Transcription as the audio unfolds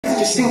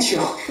Master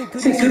Xingqiu.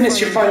 Thank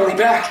goodness you're finally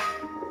back.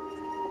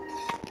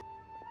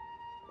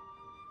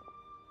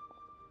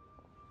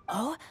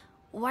 Oh?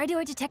 Why do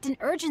I detect an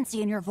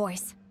urgency in your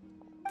voice?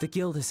 The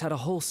guild has had a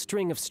whole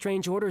string of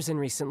strange orders in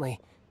recently.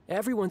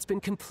 Everyone's been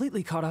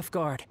completely caught off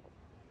guard.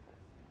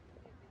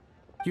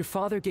 Your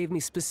father gave me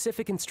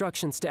specific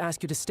instructions to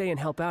ask you to stay and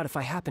help out if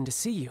I happen to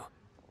see you.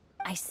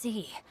 I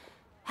see.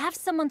 Have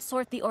someone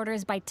sort the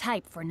orders by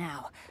type for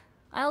now.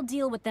 I'll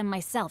deal with them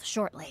myself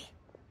shortly.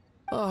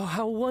 Oh,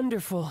 how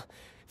wonderful.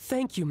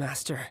 Thank you,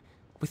 Master.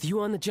 With you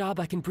on the job,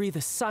 I can breathe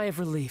a sigh of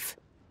relief.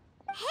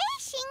 Hey,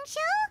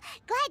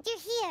 Xingqiu! Glad you're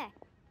here.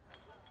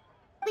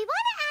 We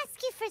want to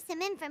ask you for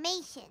some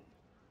information.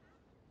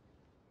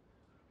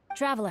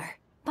 Traveler,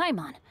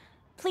 Paimon,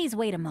 please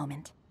wait a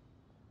moment.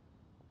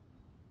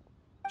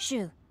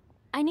 Shu,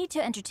 I need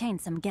to entertain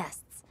some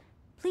guests.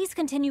 Please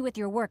continue with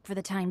your work for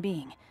the time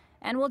being,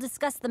 and we'll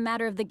discuss the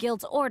matter of the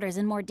guild's orders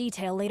in more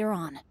detail later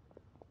on.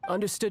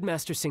 Understood,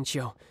 Master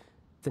Xingqiu.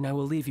 Then I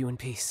will leave you in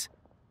peace.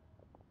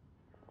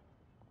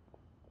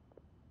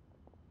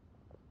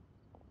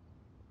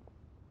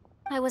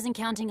 I wasn't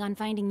counting on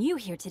finding you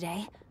here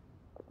today.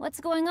 What's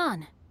going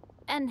on?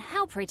 And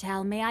how, pray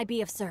tell, may I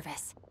be of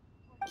service?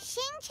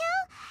 Xingqiu,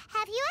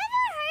 have you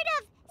ever heard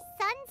of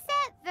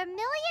Sunset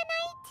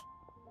Vermilionite?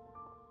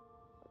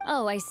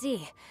 Oh, I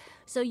see.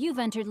 So you've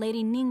entered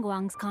Lady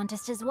Ningguang's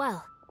contest as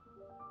well.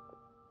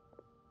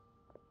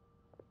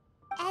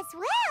 As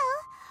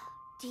well?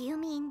 Do you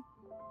mean...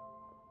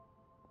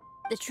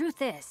 The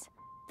truth is,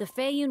 the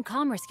Feiyun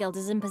Commerce Guild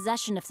is in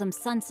possession of some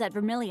Sunset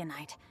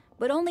Vermilionite,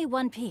 but only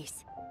one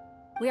piece.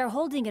 We are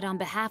holding it on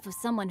behalf of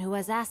someone who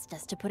has asked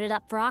us to put it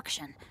up for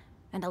auction,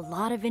 and a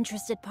lot of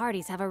interested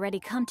parties have already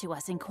come to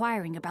us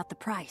inquiring about the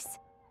price.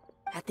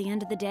 At the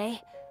end of the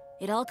day,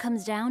 it all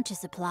comes down to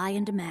supply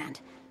and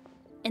demand.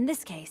 In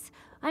this case,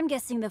 I'm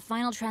guessing the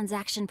final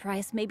transaction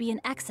price may be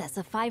in excess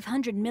of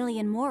 500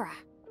 million mora.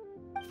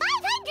 500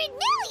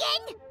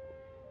 million?!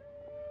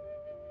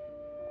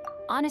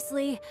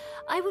 Honestly,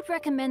 I would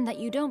recommend that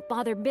you don't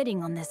bother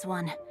bidding on this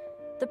one.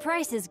 The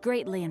price is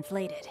greatly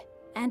inflated,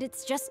 and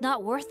it's just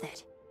not worth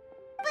it.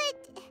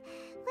 But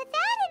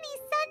without any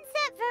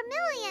Sunset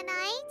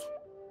Vermilionite...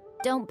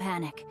 Don't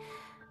panic.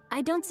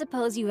 I don't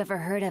suppose you've ever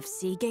heard of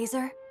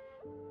Seagaze?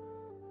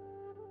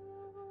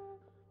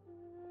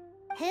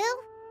 Who?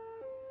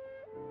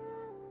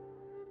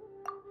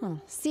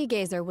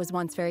 Seagaze was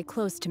once very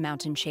close to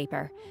Mountain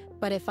Shaper,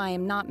 but if I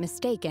am not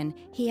mistaken,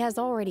 he has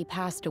already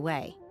passed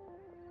away.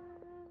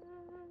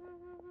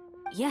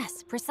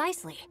 Yes,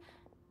 precisely.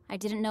 I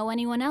didn't know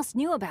anyone else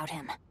knew about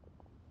him.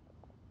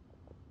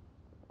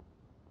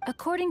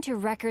 According to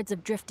records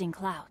of drifting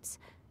clouds,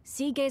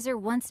 Seagaze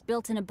once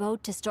built an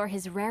abode to store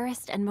his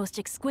rarest and most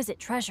exquisite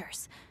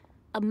treasures,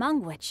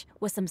 among which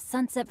was some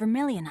Sunset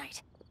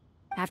Vermilionite.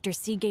 After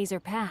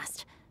Seagaze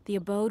passed, the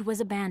abode was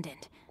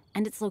abandoned,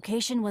 and its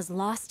location was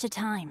lost to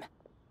time.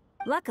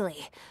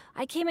 Luckily,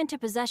 I came into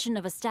possession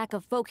of a stack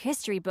of folk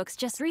history books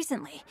just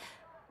recently.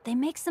 They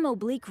make some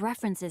oblique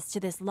references to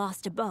this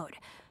lost abode,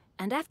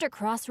 and after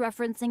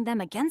cross-referencing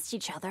them against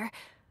each other,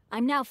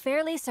 I'm now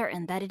fairly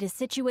certain that it is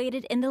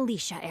situated in the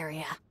Lisha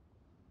area.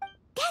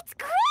 That's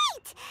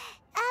great!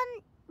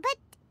 But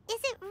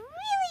is it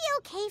really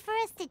okay for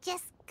us to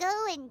just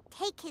go and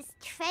take his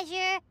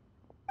treasure?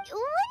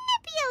 Wouldn't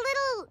it be a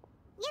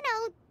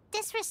little,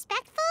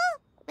 disrespectful?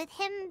 With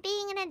him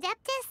being an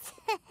Adeptus?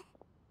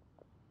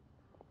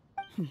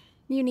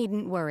 You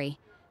needn't worry.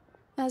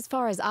 As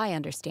far as I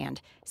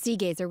understand,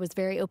 Seagaze was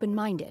very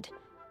open-minded.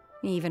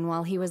 Even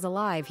while he was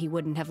alive, he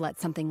wouldn't have let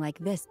something like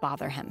this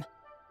bother him.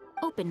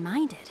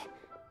 Open-minded?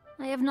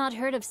 I have not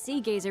heard of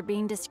Seagaze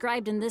being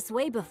described in this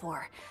way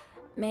before.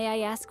 May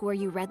I ask where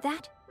you read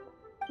that?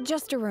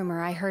 Just a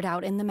rumor I heard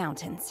out in the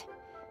mountains.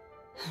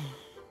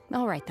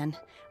 All right then,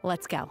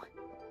 let's go.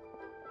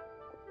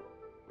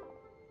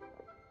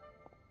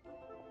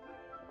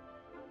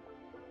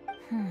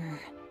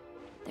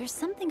 There's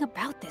something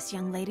about this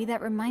young lady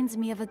that reminds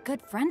me of a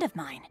good friend of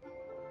mine.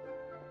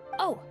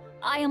 Oh,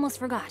 I almost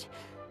forgot.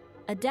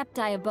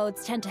 Adepti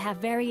abodes tend to have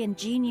very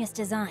ingenious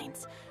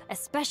designs,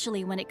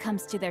 especially when it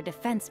comes to their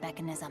defense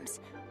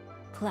mechanisms.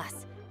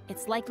 Plus,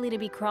 it's likely to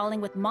be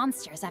crawling with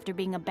monsters after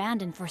being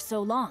abandoned for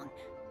so long.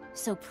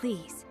 So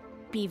please,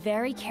 be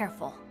very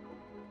careful.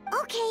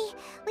 Okay,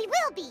 we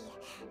will be.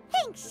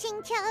 Thanks,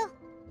 Xingqiu.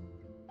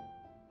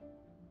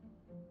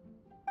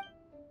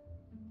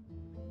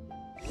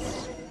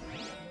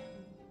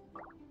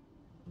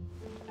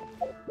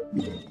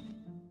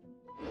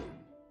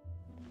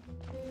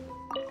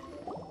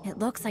 It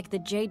looks like the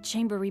Jade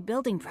Chamber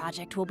rebuilding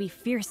project will be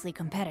fiercely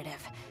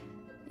competitive.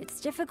 It's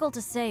difficult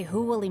to say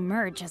who will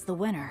emerge as the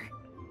winner.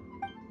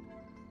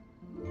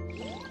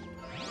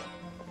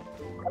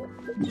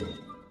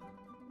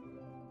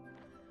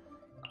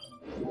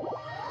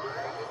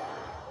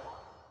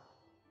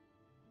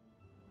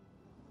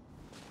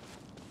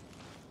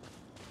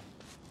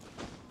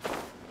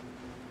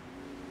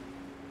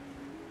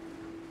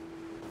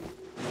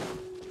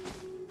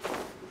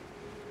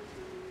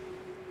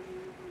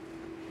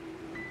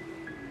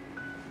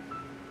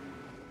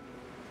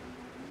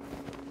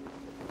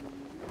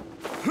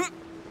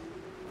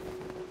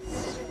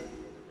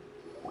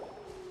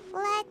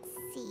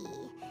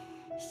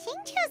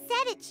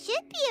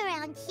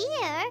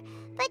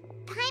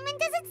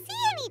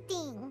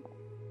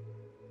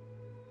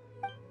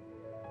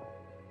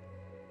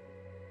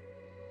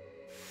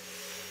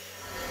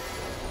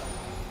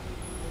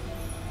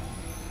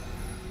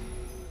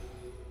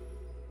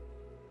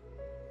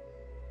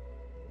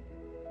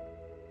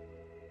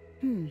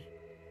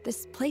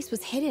 This place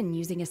was hidden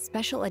using a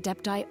special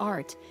Adepti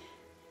art.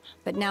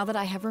 But now that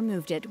I have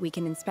removed it, we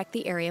can inspect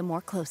the area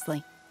more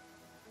closely.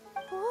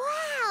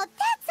 Wow,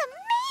 that's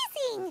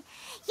amazing!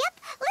 Yep,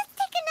 let's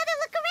take another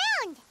look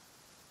around.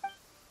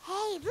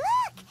 Hey,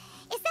 look!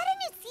 Is that a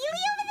new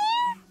Sealy over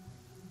there?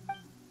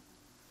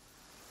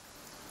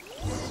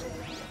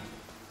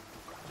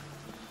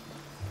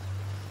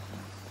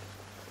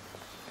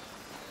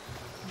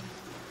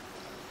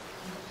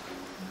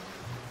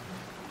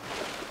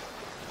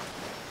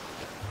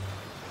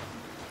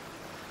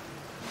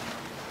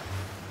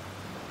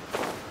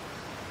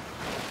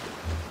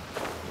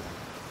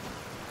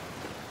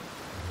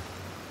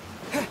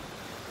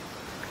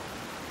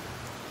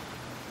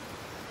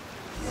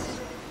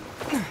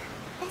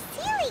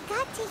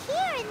 To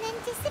here and then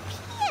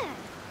disappear.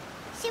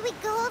 Should we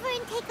go over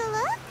and take a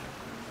look?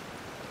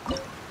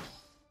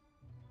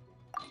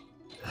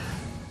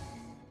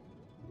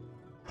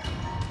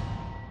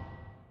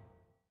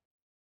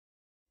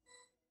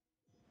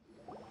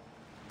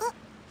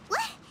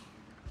 What?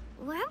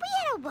 Weren't we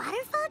at a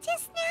waterfall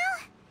just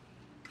now?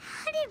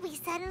 How did we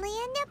suddenly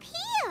end up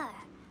here?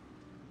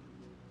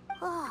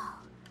 Oh,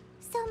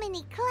 so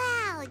many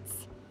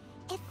clouds.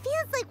 It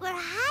feels like we're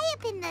high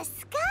up in the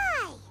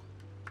sky.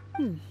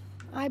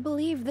 I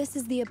believe this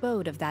is the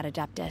abode of that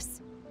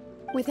Adeptus.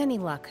 With any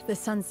luck, the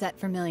sunset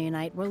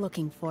Vermilionite we're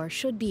looking for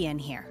should be in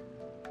here.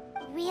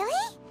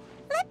 Really?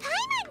 Let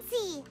Paimon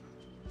see!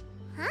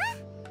 Huh?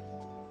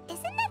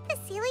 Isn't that the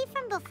Sealy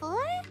from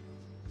before?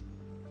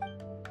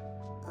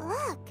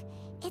 Look,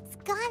 it's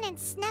gone and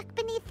snuck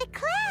beneath the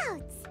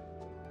clouds.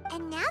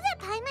 And now that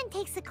Paimon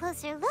takes a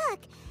closer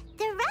look,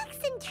 the rocks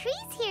and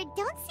trees here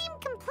don't seem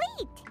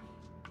complete.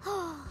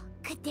 Oh,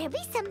 could there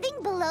be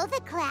something below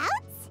the clouds?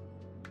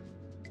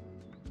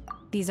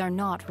 These are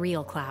not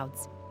real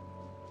clouds.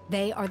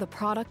 They are the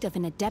product of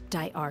an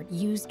Adepti art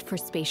used for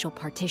spatial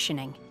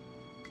partitioning.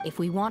 If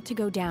we want to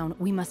go down,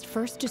 we must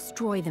first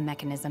destroy the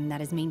mechanism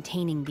that is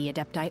maintaining the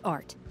Adepti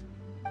art.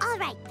 All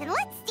right, then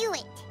let's do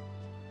it.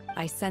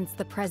 I sense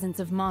the presence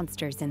of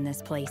monsters in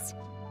this place.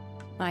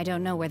 I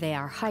don't know where they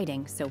are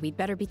hiding, so we'd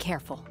better be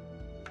careful.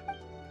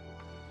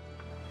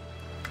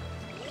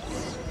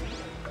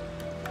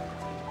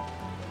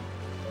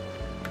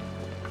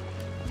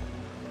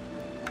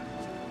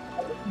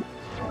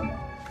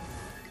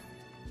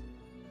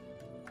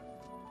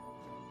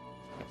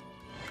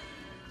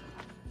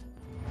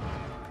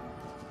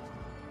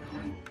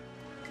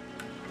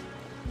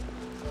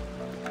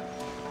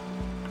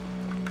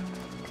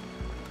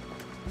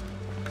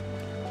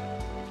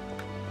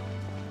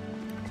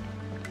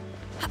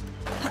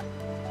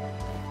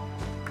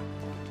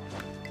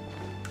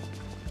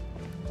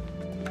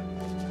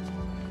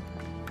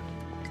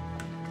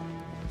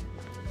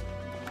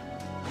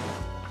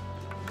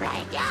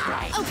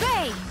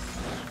 Obey!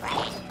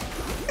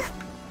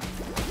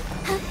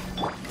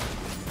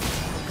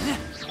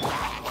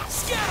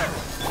 Scatter!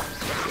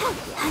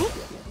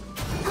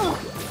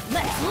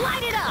 Let's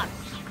light it up!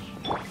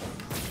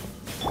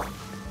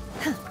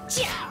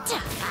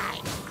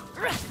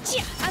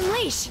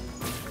 Unleash!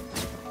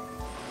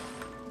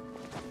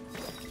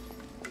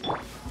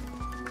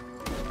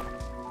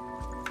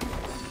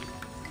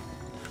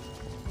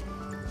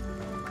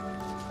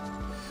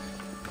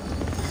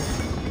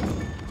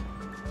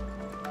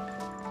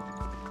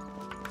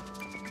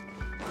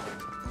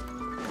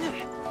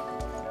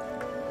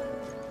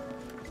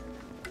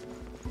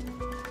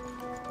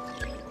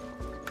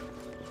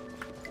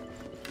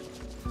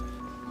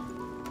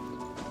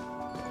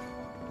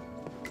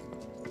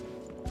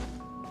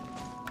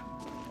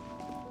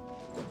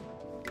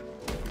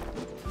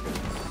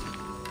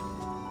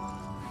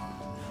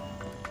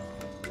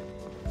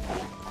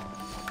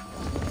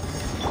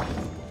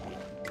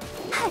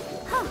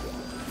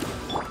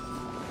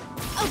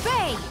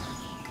 Obey!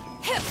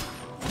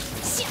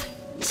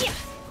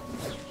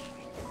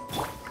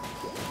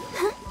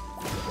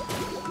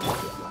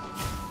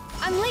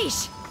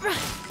 Unleash!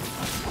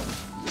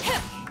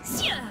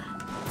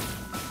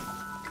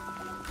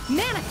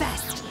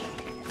 Manifest!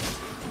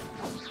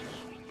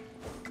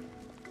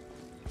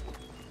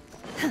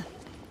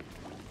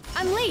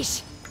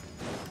 Unleash!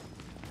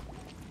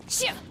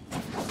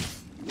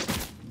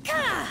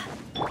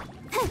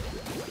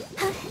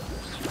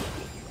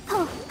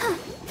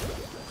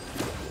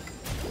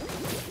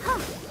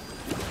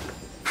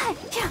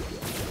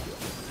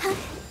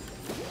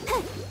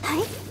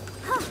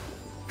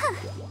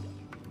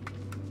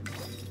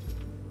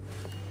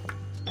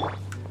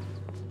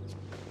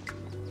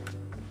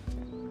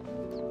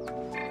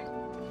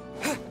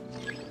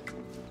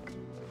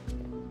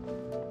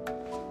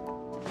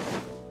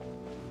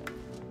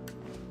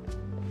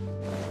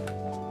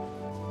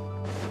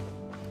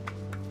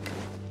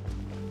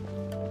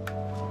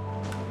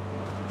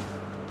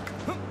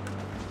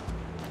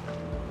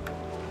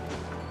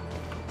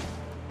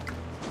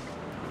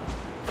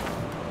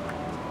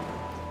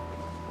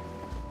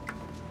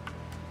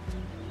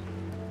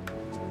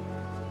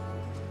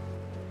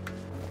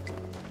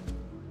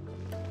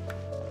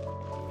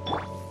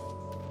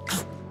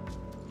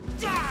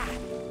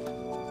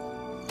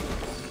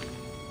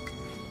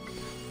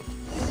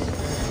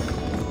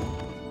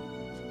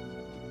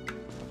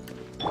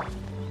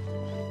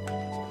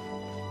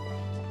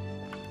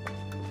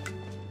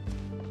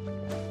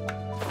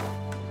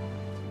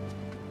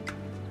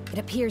 It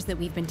appears that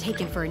we've been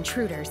taken for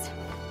intruders.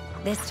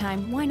 This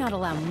time, why not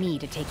allow me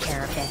to take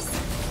care of this?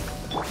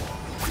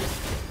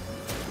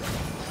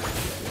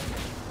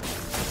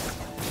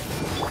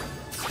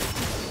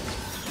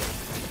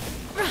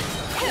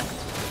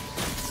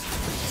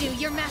 Do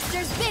your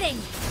master's bidding!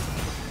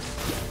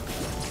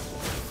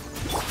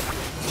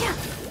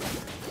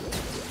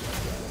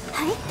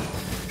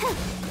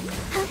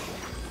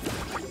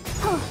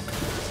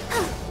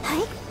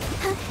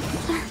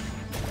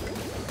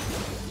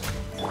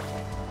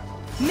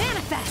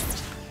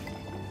 Manifest!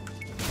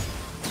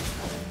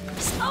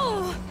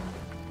 Oh!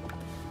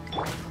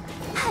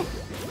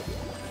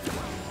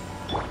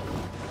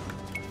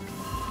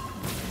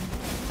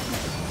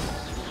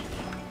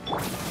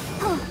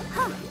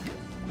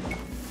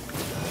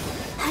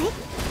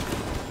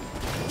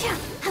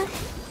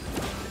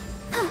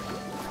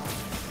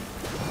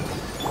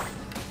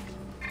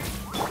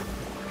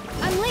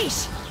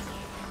 Unleash!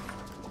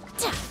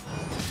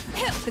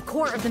 The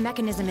core of the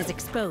mechanism is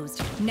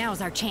exposed.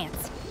 Now's our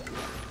chance.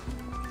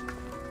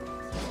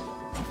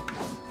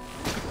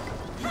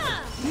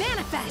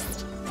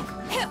 Manifest!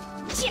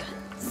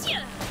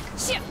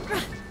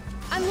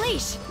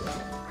 Unleash!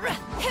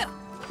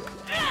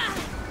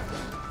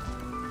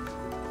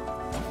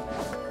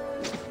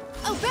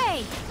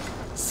 Obey!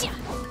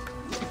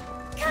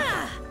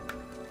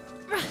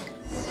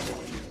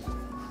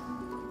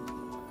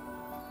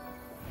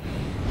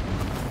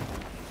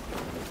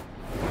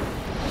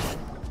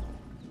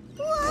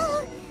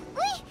 Whoa!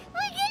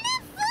 We're gonna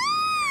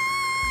fall!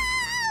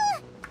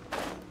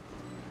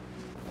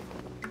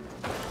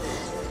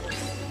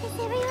 Is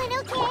everyone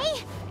okay?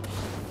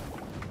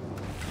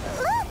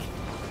 Look!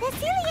 The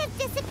Celia's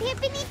disappeared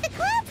beneath the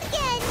clouds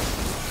again!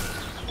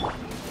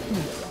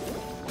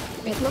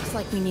 It looks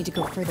like we need to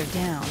go further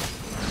down.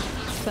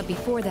 But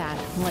before that,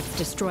 let's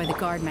destroy the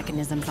guard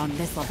mechanisms on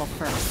this level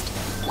first.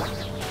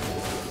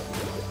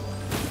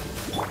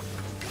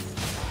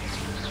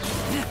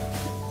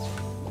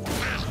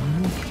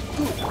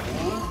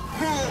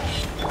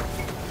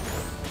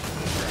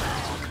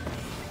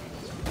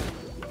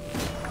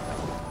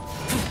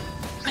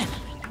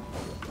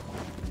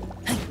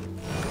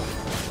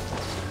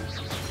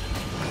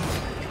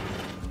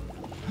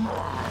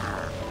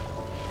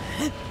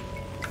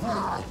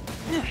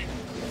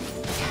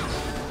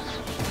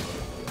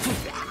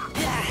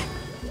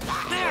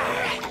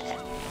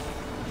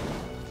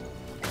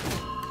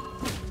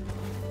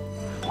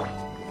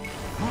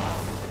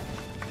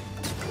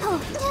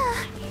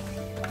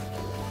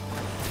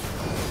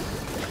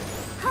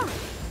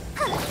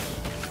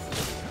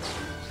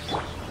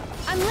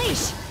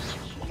 Unleash!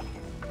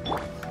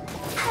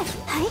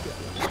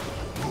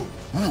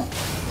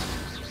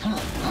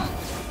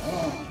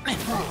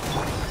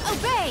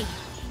 Obey!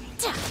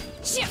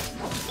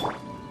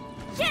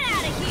 Get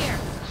out of here!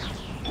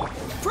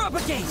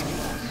 Propagate!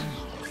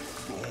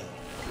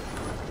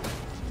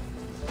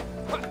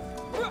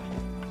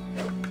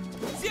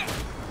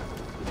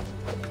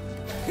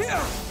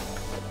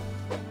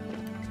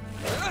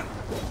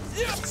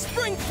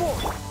 Spring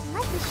forth!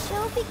 Let the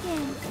show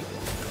begin.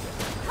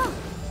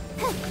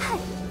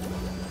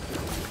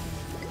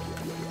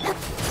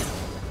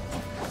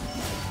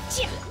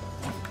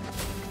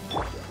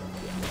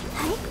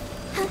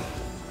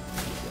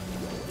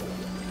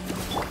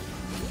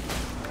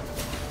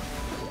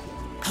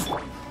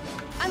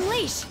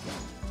 Unleash!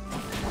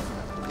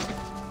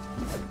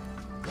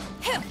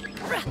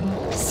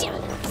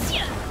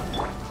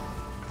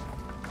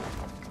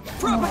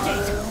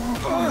 Propagate!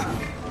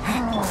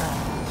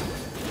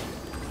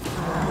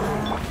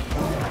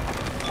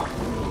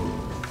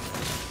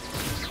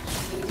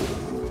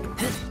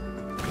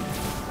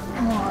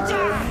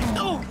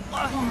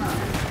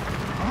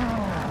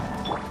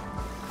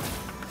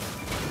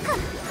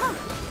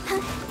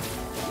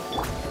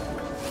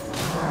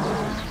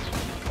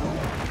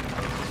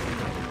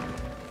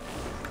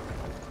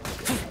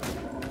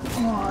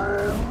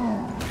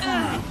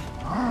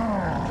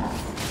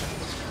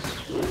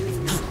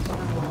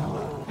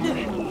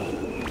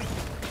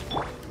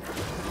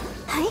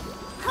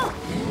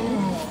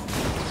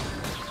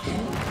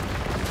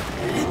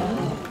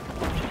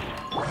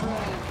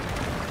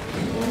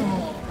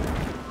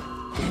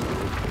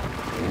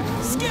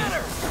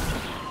 Scatter!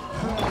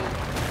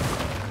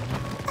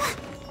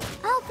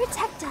 I'll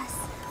protect us.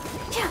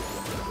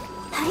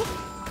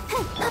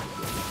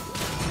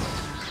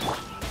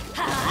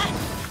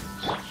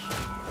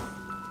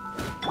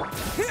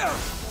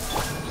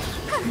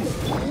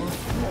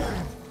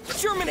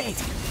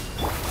 Germinate!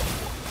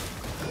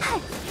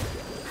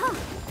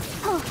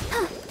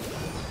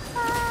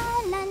 La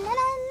la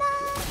la la.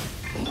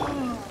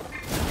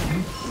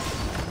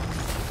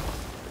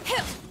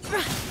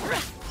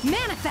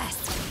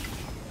 Manifest!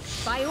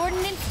 By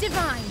ordinance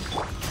divine!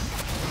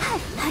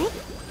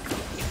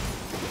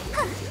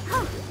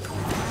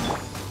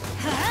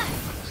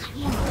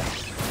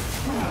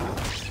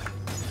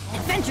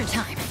 Adventure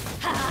time!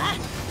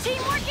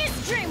 Teamwork is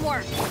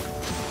dreamwork!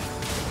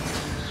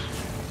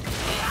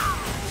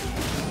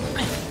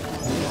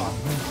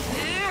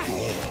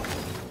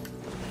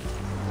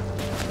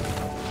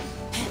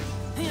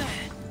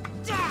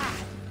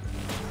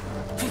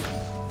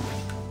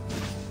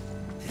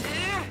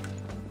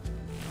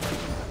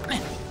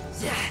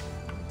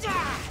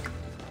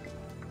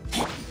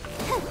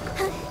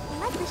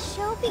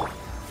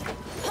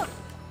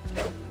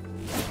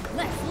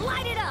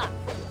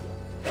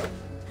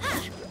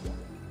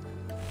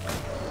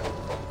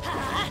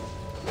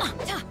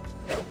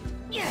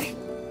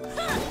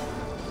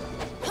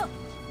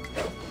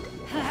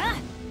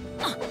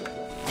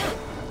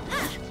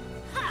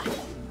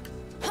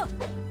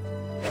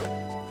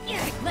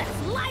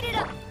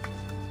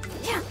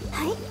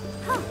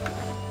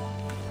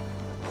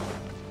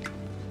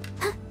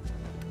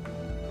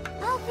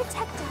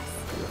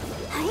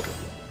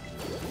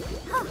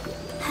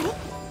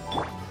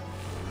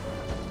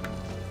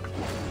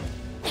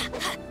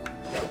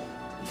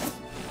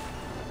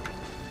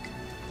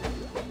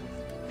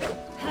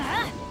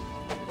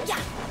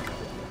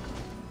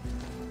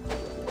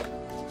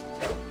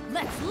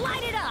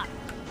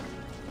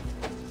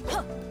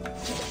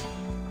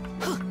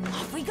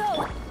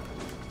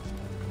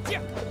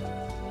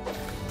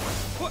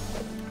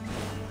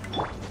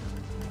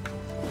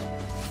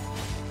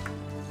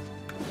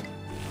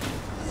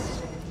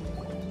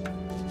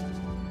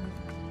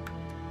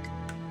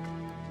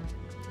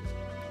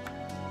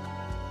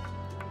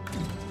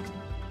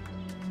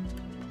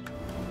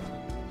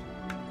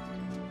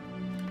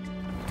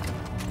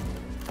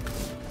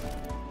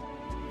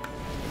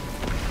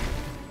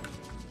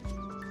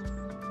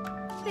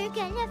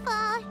 gonna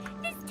fall.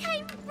 This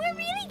time, we're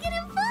really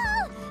gonna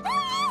fall.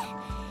 Ah!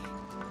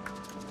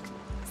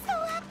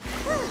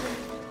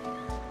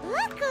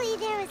 Luckily,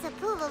 there was a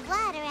pool of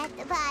water at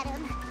the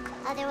bottom.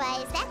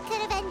 Otherwise, that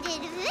could have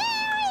ended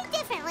very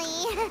differently.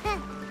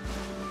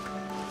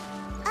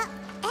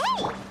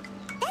 Hey!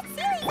 That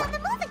Seagaze on the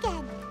move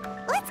again.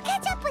 Let's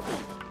catch up with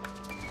it.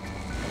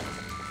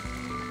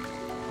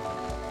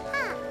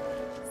 Huh.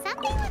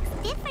 Something looks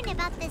different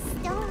about this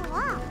stone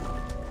wall.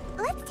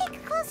 Let's take a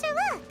closer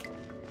look.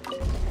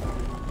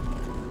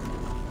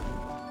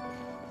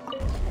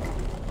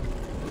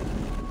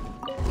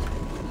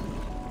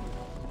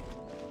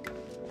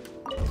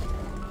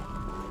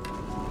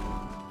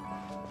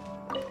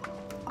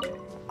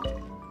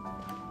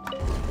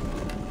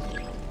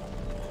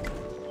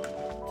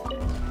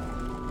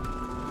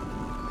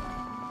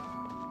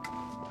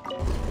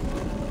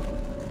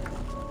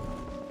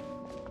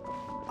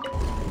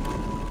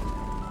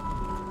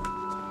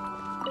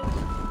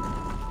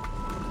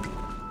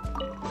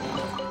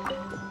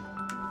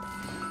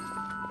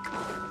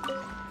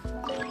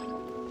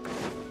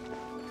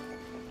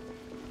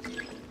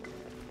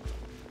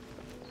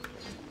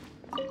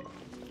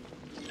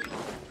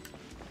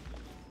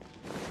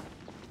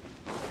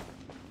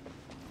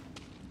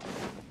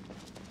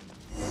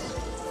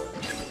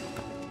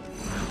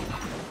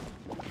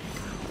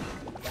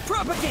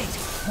 Propagate!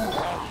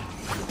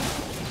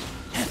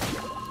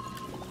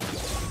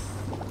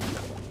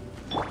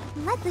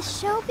 Let the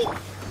show be...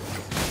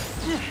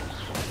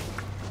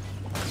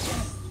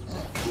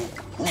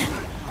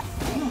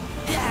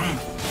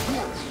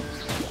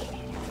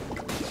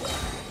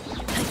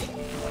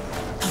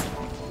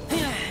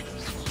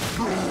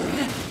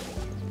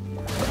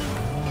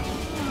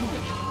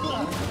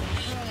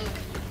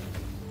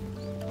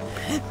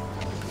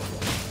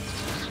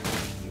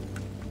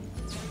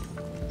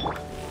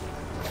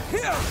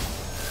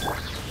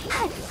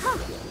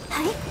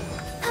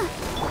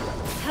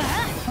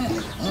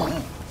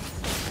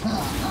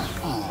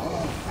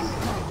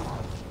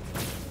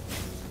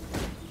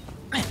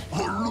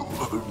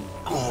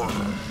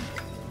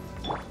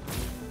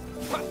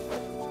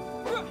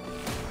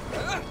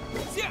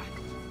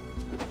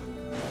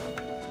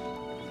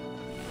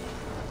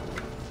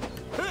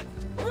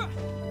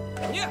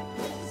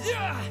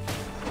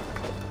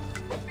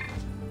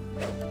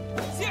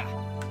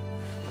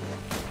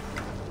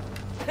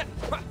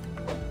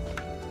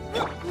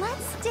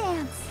 Let's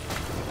dance.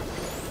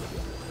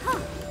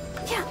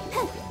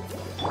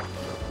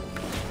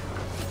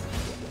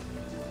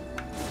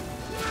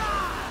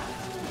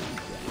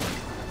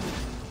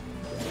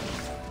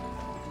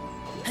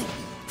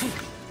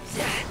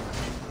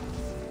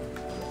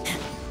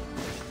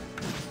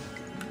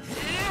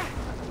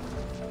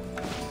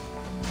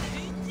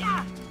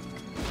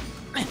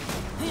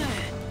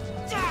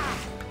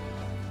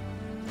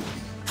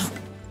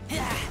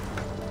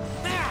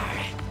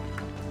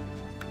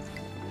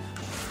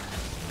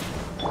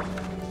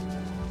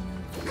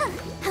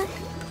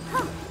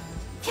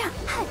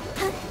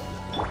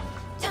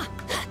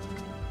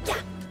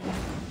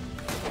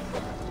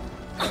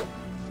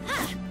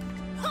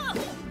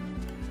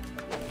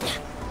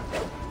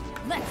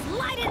 Let's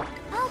light it!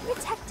 I'll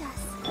protect us.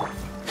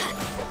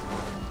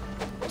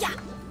 Yeah!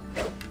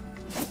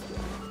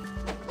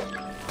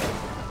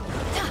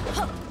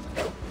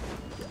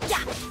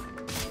 Yeah!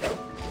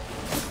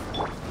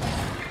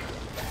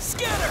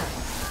 Scatter!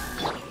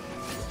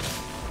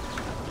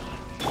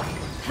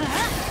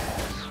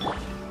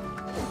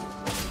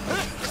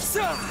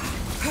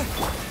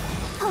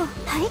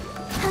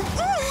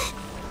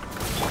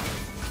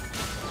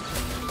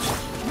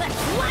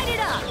 Let's light it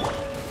up!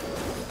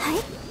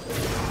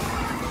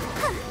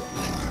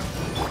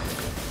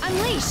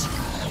 Unleash!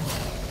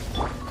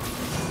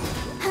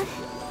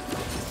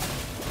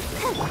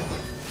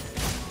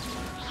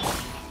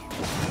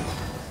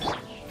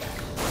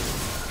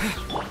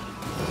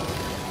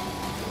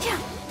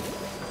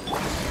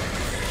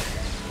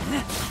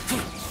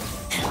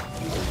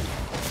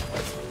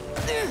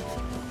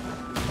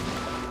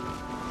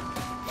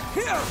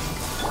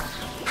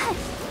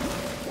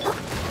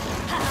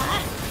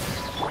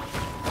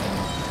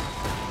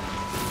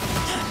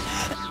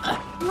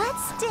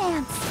 Let's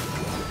dance.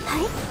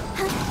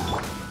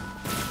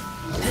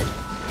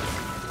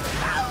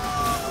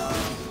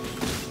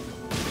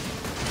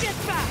 Get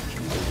back!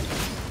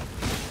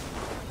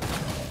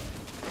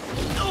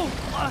 Oh!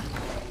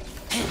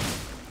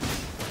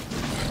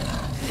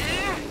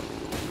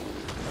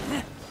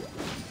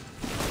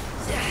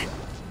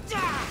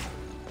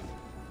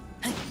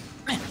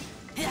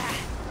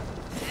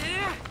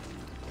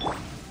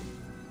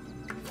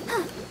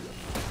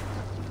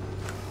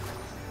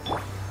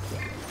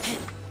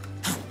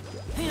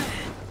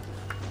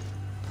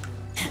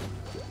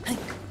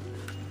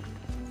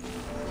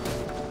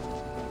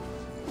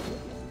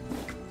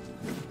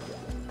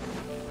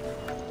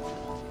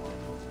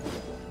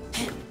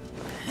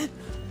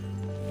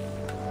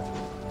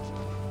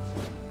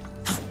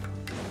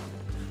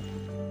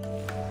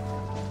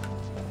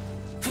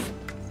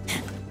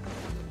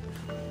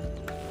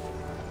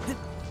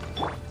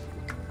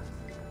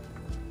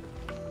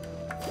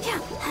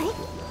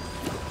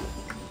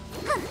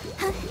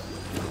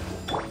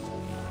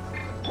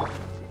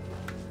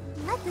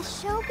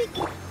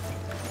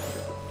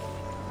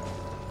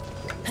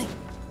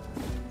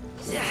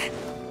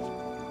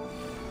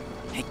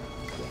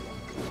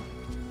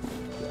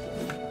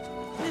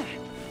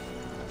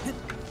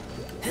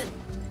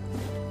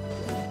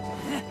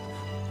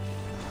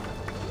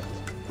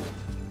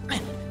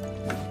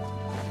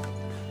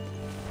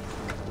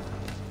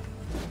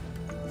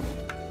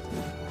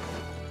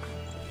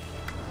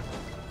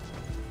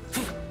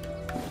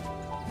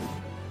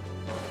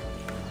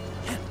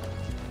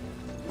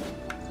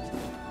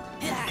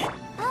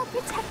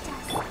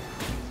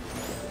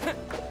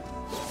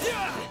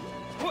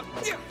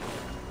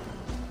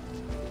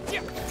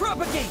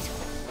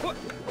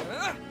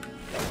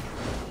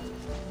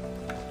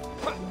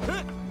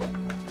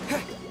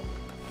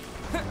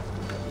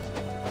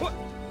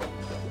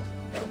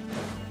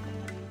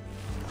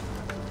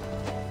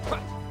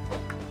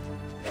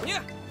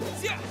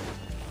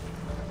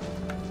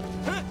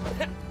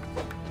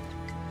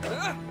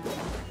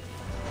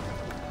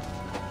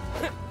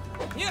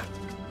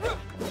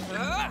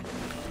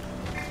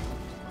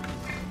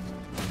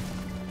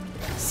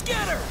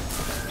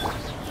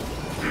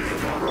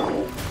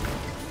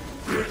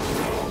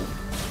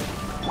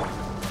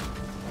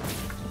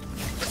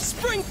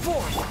 Bring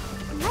forth!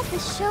 Let the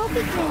show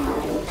begin.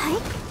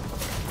 Right?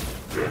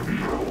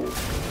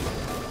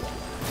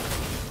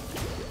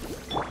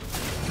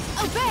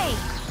 Obey!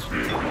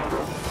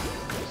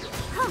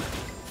 Huh.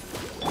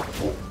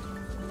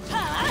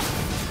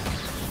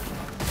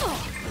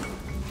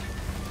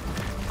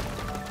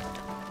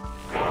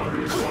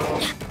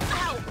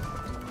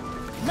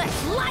 Let's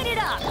light it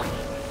up!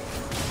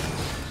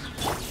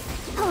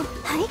 Oh,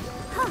 hi.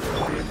 Huh.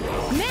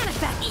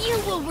 Manifest! You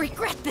will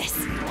regret this!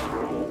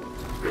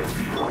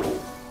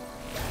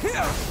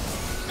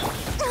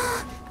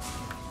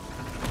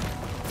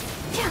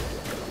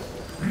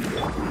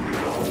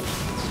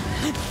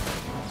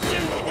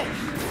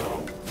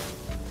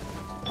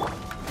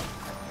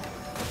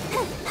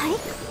 Hi.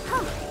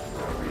 Huh.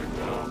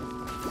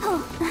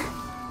 Oh.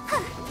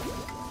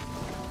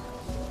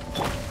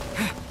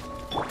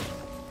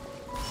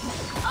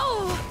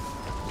 Oh!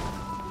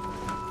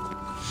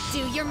 Do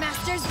your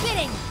master's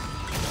bidding!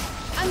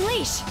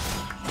 Unleash!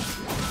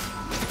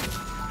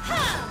 Ha!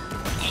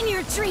 In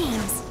your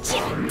dreams!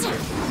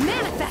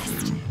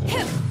 Manifest!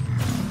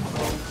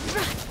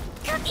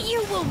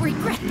 You will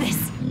regret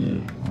this!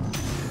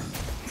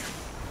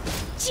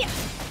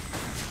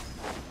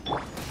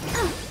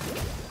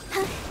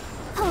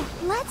 Oh,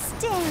 let's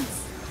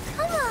dance.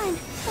 Come on,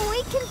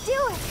 we can do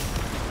it.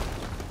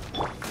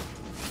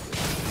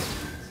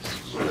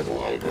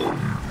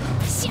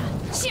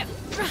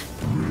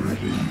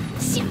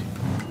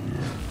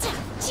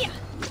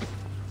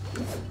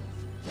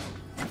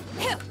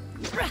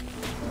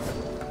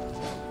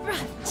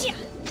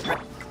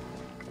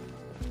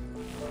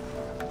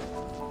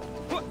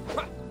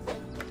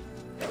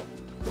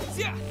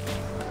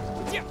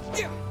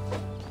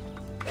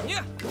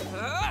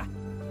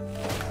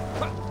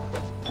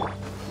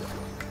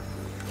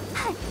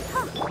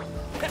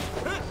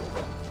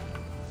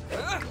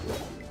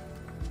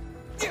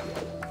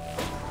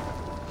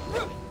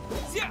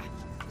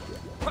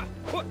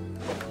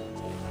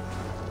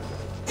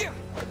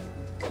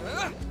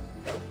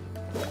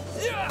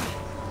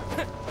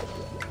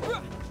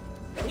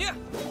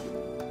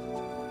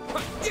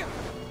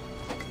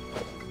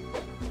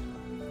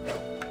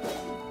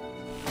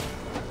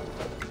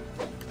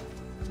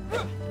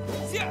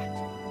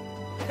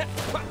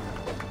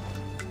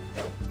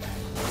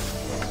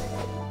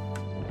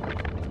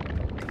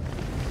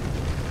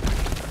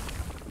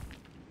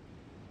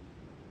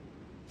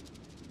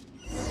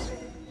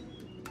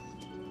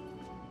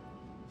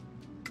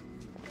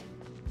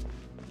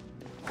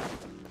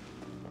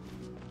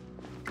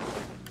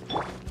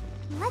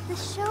 Let the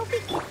show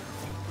begin.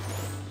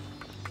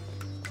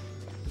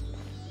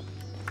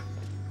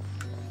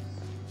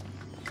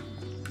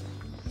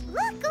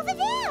 Look, over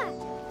there!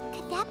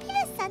 Could that be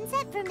the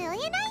sunset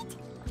vermilionite?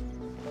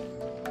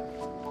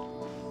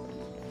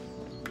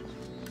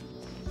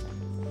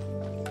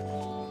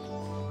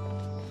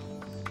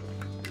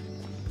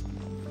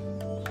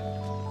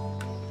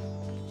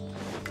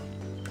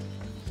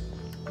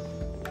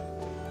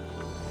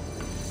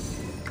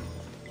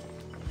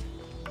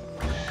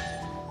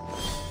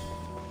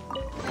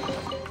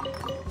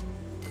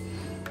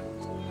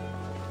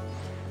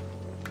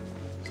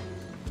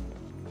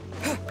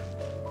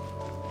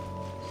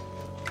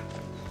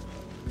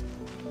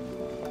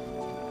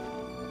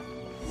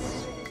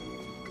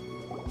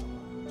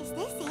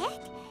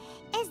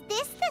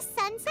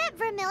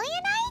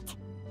 Vermilionite?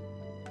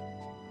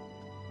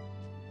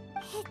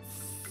 It's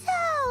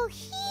so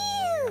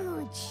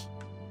huge!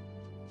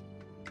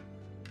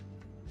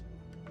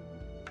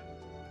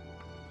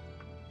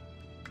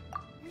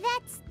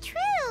 That's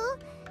true,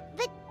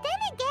 but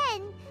then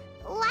again,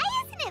 why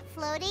isn't it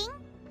floating?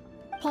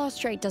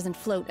 Plaustrite doesn't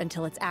float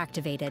until it's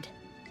activated.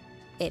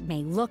 It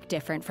may look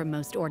different from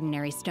most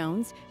ordinary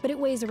stones, but it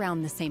weighs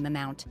around the same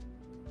amount.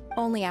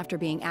 Only after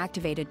being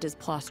activated does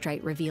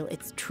Plaustrite reveal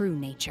its true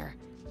nature,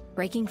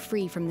 breaking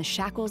free from the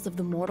shackles of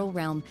the mortal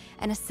realm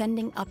and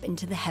ascending up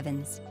into the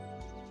heavens.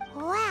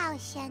 Wow,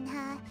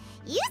 Shenhe.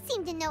 You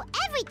seem to know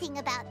everything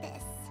about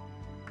this.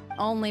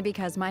 Only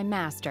because my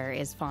master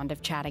is fond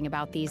of chatting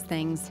about these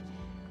things.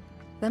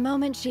 The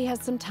moment she has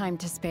some time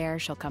to spare,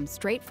 she'll come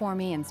straight for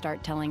me and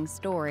start telling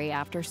story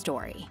after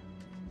story.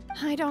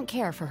 I don't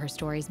care for her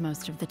stories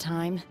most of the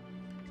time.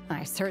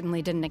 I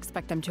certainly didn't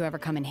expect them to ever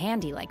come in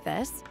handy like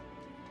this.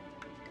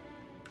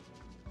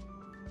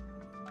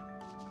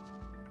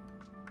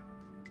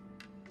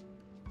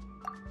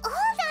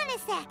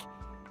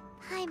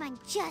 Paimon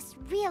just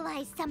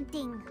realized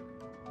something.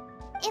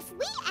 If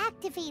we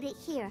activate it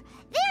here,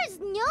 there's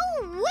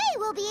no way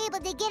we'll be able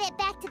to get it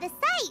back to the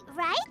site,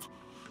 right?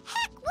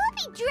 Heck, we'll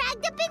be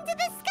dragged up into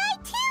the sky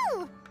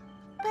too!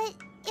 But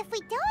if we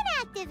don't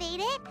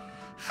activate it,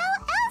 how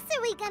else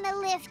are we gonna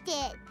lift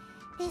it?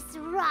 This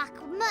rock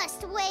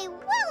must weigh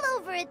well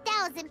over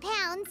 1,000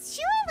 pounds,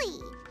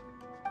 surely!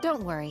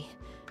 Don't worry.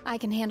 I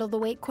can handle the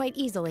weight quite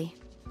easily.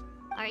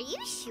 Are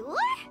you sure?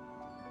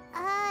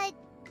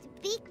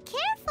 Be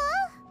careful.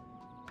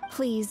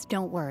 Please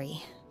don't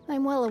worry.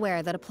 I'm well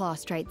aware that a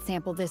Plaustrite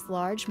sample this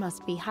large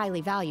must be highly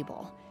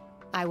valuable.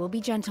 I will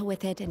be gentle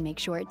with it and make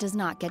sure it does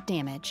not get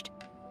damaged.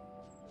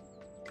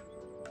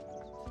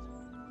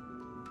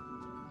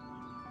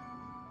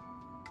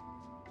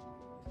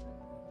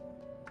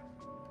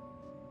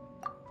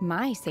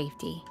 My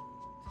safety.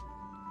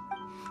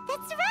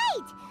 That's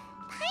right!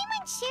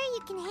 Paimon's sure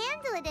you can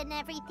handle it and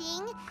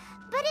everything,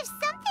 but if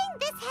something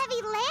this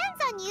heavy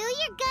lands on you,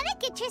 you're gonna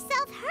get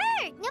yourself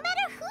hurt, no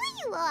matter who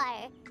you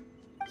are.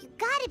 You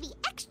gotta be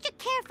extra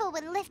careful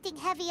when lifting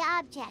heavy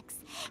objects.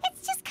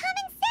 It's just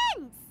common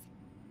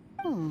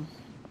sense.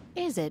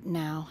 Is it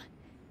now?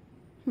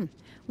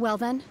 Well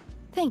then,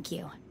 thank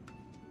you.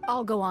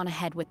 I'll go on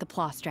ahead with the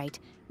Plostrite.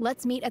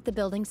 Let's meet at the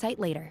building site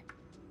later.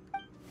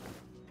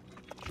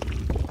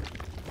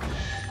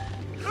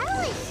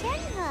 How is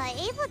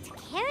Shenhe able to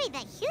carry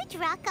that huge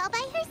rock all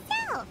by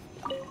herself?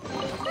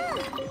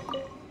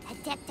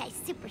 Adepti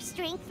super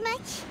strength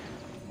much?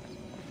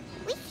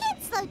 We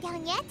can't slow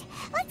down yet.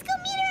 Let's go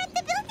meet her at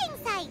the building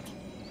site.